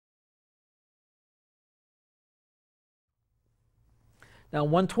Now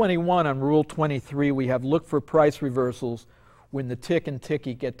 121 on Rule 23, we have look for price reversals when the tick and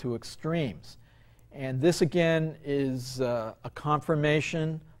ticky get to extremes. And this again is a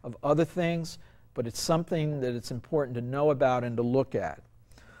confirmation of other things, but it's something that it's important to know about and to look at.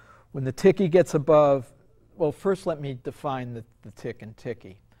 When the ticky gets above, well, first let me define the tick and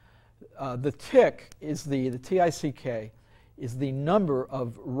ticky. The tick is the TICK is the number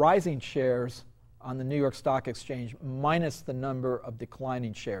of rising shares on the New York Stock Exchange minus the number of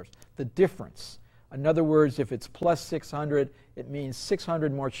declining shares, the difference. In other words, if it's plus 600, it means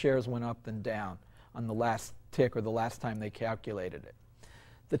 600 more shares went up than down on the last tick or the last time they calculated it.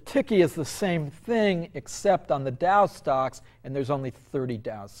 The ticky is the same thing except on the Dow stocks, and there's only 30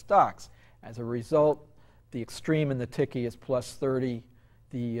 Dow stocks. As a result, the extreme in the ticky is plus 30.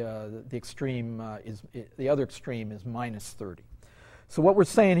 The other extreme is minus 30. So what we're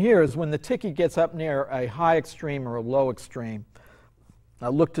saying here is when the ticky gets up near a high extreme or a low extreme,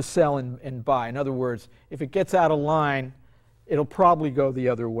 look to sell and buy. In other words, if it gets out of line, it'll probably go the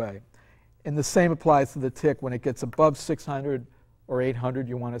other way. And the same applies to the tick. When it gets above 600 or 800,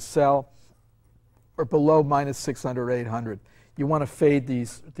 you want to sell, or below minus 600 or 800. You want to fade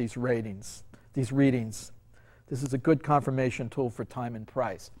these readings. This is a good confirmation tool for time and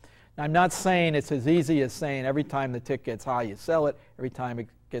price. Now, I'm not saying it's as easy as saying every time the tick gets high, you sell it. Every time it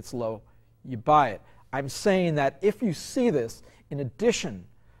gets low, you buy it. I'm saying that if you see this, in addition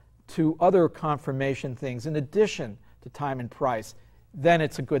to other confirmation things, in addition to time and price, then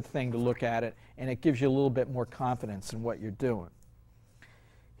it's a good thing to look at it, and it gives you a little bit more confidence in what you're doing.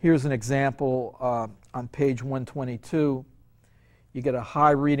 Here's an example on page 122. You get a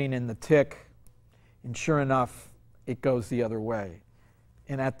high reading in the tick, and sure enough, it goes the other way.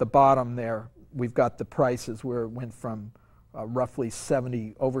 And at the bottom there, we've got the prices where it went from roughly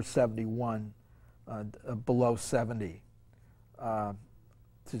 70, over 71, below 70.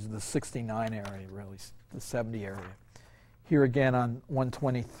 This is the 69 area, really, the 70 area. Here again on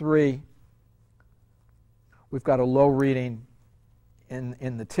 123, we've got a low reading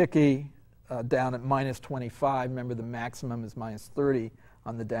in the ticky down at minus 25. Remember, the maximum is minus 30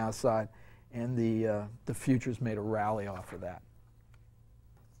 on the Dow side, and the futures made a rally off of that.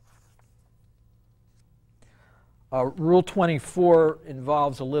 Rule 24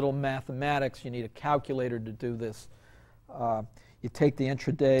 involves a little mathematics. You need a calculator to do this. You take the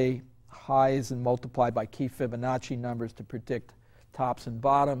intraday highs and multiply by key Fibonacci numbers to predict tops and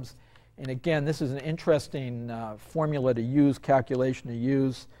bottoms. And again, this is an interesting formula to use, calculation to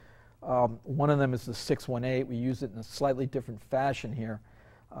use. One of them is the 618. We use it in a slightly different fashion here.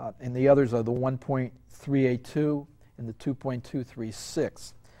 And the others are the 1.382 and the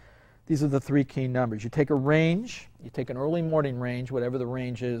 2.236. These are the three key numbers. You take a range, you take an early morning range, whatever the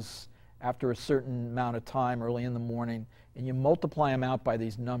range is, after a certain amount of time early in the morning, and you multiply them out by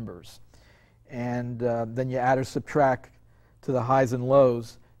these numbers. And then you add or subtract to the highs and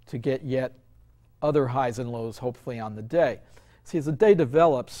lows to get yet other highs and lows, hopefully, on the day. See, as the day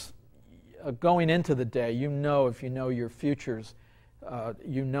develops, going into the day, you know, if you know your futures,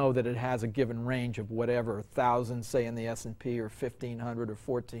 you know that it has a given range of whatever, 1,000, say, in the S&P, or 1,500 or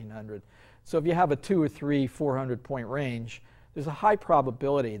 1,400. So if you have a 200 or 300, 400-point range, there's a high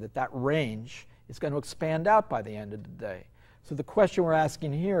probability that that range is going to expand out by the end of the day. So the question we're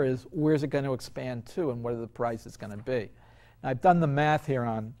asking here is, where's it going to expand to, and what are the prices going to be? Now, I've done the math here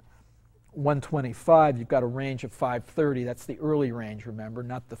on 125. You've got a range of 530. That's the early range, remember,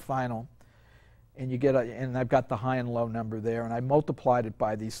 not the final. And you get and I've got the high and low number there, and I multiplied it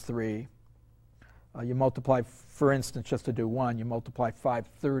by these three. You multiply, for instance, just to do one, you multiply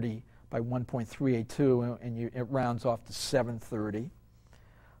 530 by 1.382, and it rounds off to 730.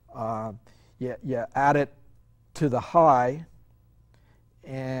 You add it to the high,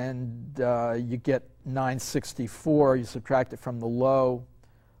 and you get 964. You subtract it from the low,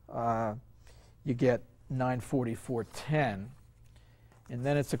 you get 944.10. And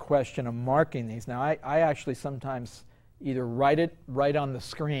then it's a question of marking these. Now, I actually sometimes either write it right on the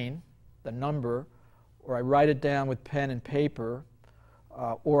screen, the number, or I write it down with pen and paper,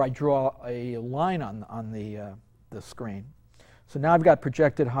 or I draw a line on the screen. So now I've got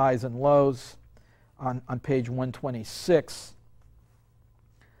projected highs and lows on page 126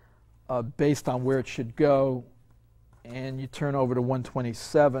 based on where it should go. And you turn over to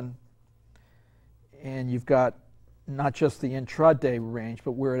 127, and you've got not just the intraday range,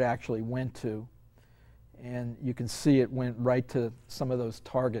 but where it actually went to. And you can see it went right to some of those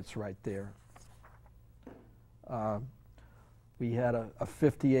targets right there. We had a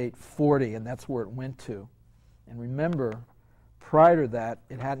 58.40, and that's where it went to. And remember, prior to that,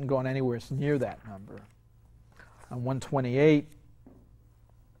 it hadn't gone anywhere near that number. On 128,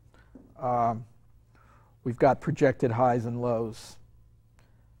 we've got projected highs and lows.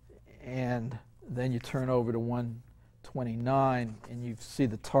 And then you turn over to 129 and you see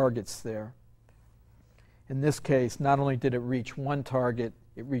the targets there. In this case, not only did it reach one target,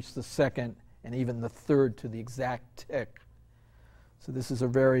 it reached the second and even the third to the exact tick. So this is a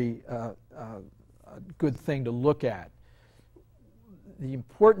very good thing to look at. The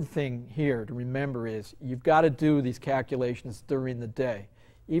important thing here to remember is you've got to do these calculations during the day.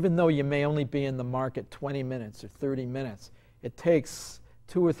 Even though you may only be in the market 20 minutes or 30 minutes, it takes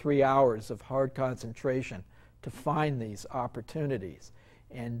 2 or 3 hours of hard concentration to find these opportunities.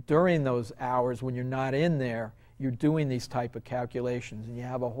 And during those hours when you're not in there, you're doing these type of calculations and you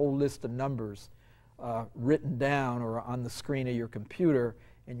have a whole list of numbers written down or on the screen of your computer,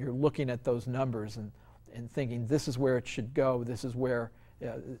 and you're looking at those numbers and thinking this is where it should go, this is where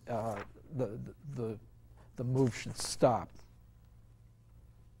the move should stop.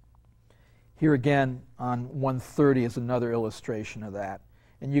 Here again on 130 is another illustration of that.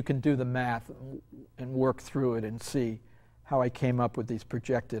 And you can do the math and work through it and see how I came up with these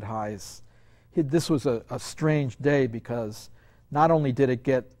projected highs. This was a strange day because not only did it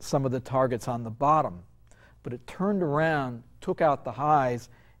get some of the targets on the bottom, but it turned around, took out the highs,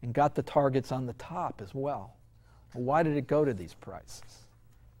 and got the targets on the top as well. Well, why did it go to these prices?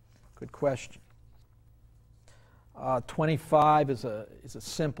 Good question. 25 is a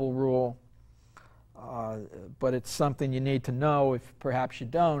simple rule, but it's something you need to know if perhaps you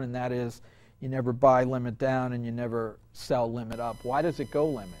don't, and that is you never buy limit down and you never sell limit up. Why does it go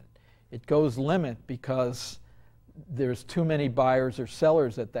limit? It goes limit because there's too many buyers or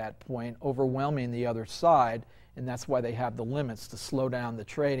sellers at that point overwhelming the other side, and that's why they have the limits to slow down the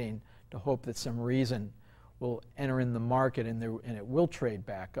trading to hope that some reason will enter in the market and it will trade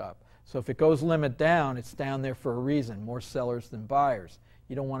back up. So if it goes limit down, it's down there for a reason, more sellers than buyers.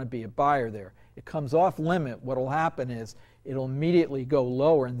 You don't want to be a buyer there. It comes off limit, what will happen is it'll immediately go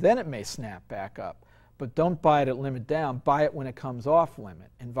lower and then it may snap back up. But don't buy it at limit down, buy it when it comes off limit,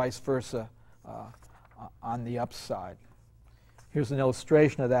 and vice versa on the upside. Here's an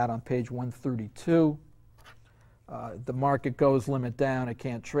illustration of that on page 132. The market goes limit down, it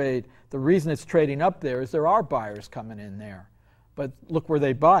can't trade. The reason it's trading up there is there are buyers coming in there. But look where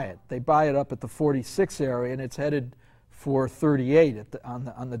they buy it. They buy it up at the 46 area and it's headed for 38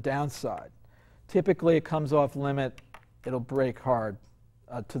 on the downside. Typically it comes off limit, it'll break hard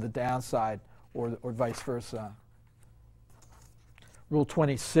to the downside or vice versa. Rule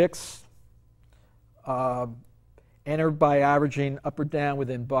 26, enter by averaging up or down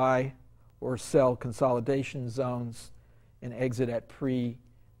within buy or sell consolidation zones and exit at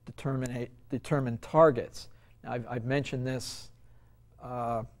determined targets. Now, I've mentioned this,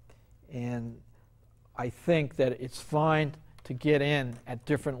 and I think that it's fine to get in at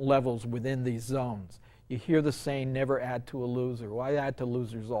different levels within these zones. You hear the saying, never add to a loser. Well, I add to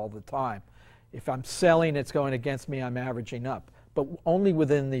losers all the time. If I'm selling, it's going against me, I'm averaging up. But only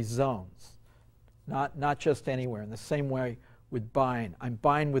within these zones, not just anywhere. In the same way with buying. I'm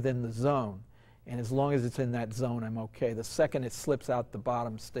buying within the zone, and as long as it's in that zone, I'm okay. The second it slips out the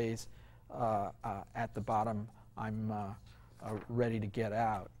bottom, stays at the bottom, I'm ready to get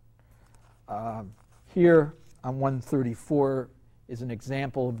out. Here on 134 is an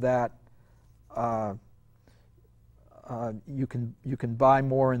example of that. You can buy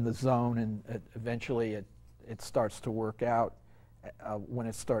more in the zone, and eventually it starts to work out when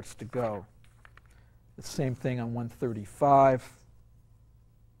it starts to go. The same thing on 135.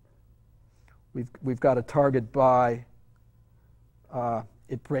 We've got a target buy.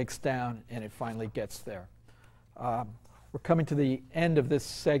 It breaks down and it finally gets there. We're coming to the end of this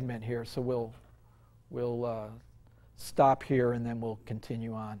segment here, so we'll stop here and then we'll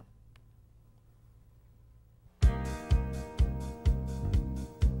continue on.